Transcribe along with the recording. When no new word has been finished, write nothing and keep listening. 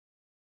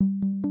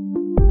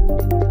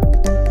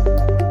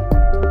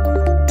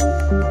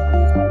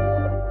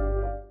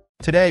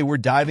Today, we're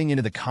diving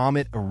into the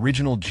Comet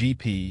original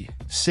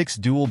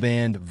GP-6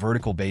 dual-band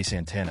vertical base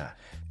antenna,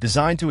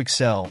 designed to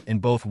excel in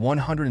both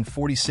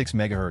 146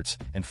 MHz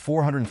and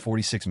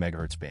 446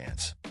 MHz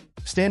bands.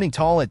 Standing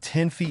tall at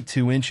 10 feet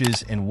 2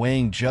 inches and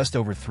weighing just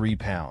over 3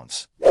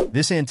 pounds,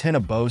 this antenna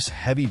boasts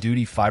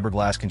heavy-duty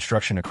fiberglass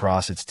construction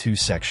across its two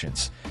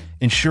sections,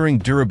 ensuring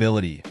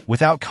durability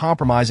without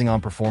compromising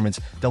on performance.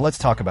 Now let's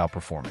talk about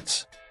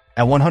performance.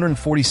 At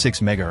 146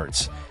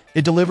 MHz,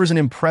 it delivers an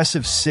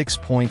impressive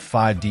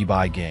 6.5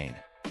 dB gain,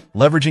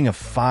 leveraging a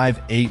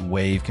 5/8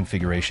 wave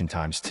configuration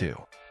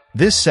 ×2.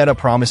 This setup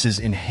promises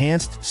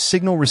enhanced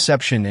signal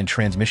reception and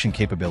transmission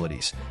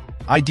capabilities,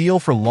 ideal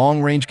for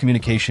long-range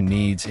communication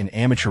needs in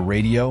amateur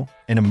radio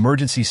and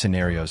emergency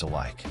scenarios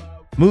alike.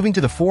 Moving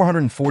to the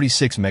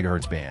 446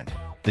 MHz band,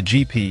 the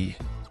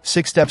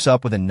GP-6 steps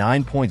up with a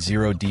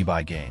 9.0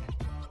 dB gain,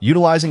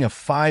 utilizing a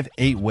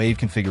 5/8 wave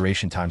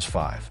configuration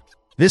 ×5.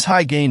 This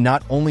high gain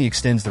not only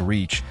extends the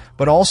reach,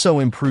 but also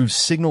improves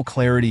signal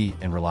clarity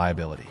and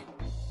reliability.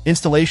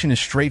 Installation is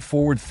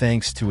straightforward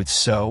thanks to its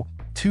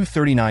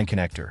SO-239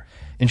 connector,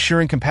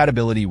 ensuring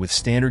compatibility with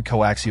standard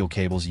coaxial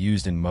cables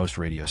used in most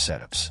radio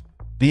setups.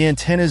 The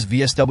antenna's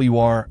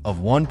VSWR of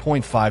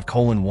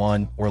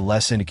 1.5:1 or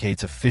less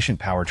indicates efficient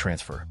power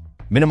transfer,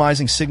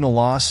 minimizing signal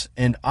loss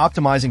and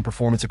optimizing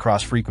performance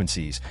across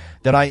frequencies.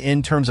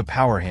 In terms of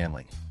power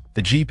handling,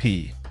 the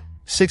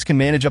GP-6 can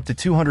manage up to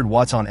 200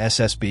 watts on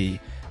SSB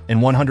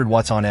and 100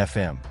 watts on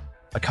FM,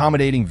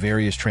 accommodating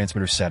various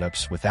transmitter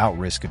setups without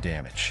risk of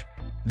damage.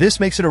 This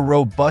makes it a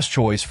robust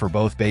choice for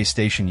both base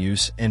station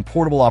use and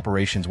portable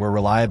operations where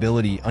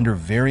reliability under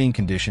varying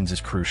conditions is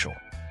crucial.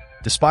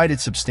 Despite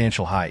its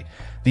substantial height,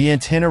 the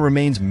antenna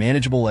remains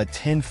manageable at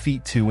 10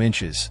 feet 2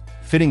 inches,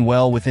 fitting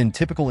well within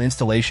typical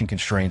installation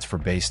constraints for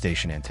base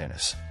station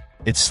antennas.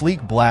 Its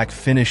sleek black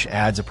finish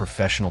adds a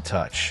professional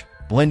touch,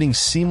 blending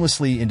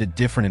seamlessly into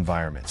different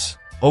environments.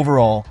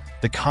 Overall,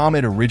 the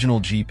Comet original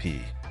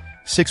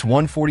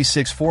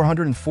GP-6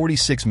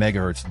 446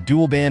 MHz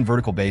dual-band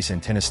vertical base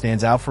antenna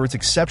stands out for its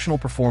exceptional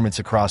performance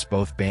across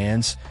both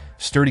bands,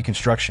 sturdy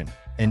construction,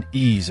 and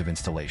ease of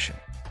installation.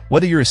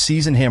 Whether you're a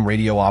seasoned ham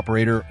radio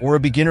operator or a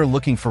beginner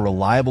looking for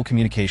reliable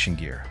communication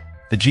gear,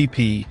 the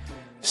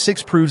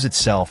GP-6 proves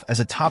itself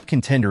as a top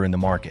contender in the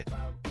market.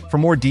 For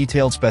more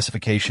detailed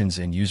specifications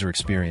and user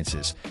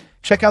experiences,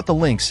 check out the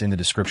links in the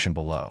description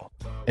below.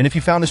 And if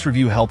you found this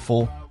review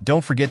helpful,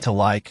 don't forget to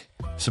like,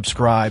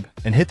 subscribe,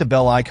 and hit the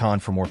bell icon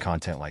for more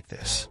content like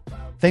this.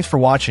 Thanks for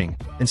watching,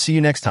 and see you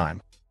next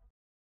time.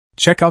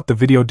 Check out the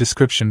video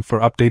description for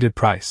updated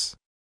price.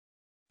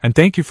 And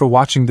thank you for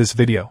watching this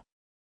video.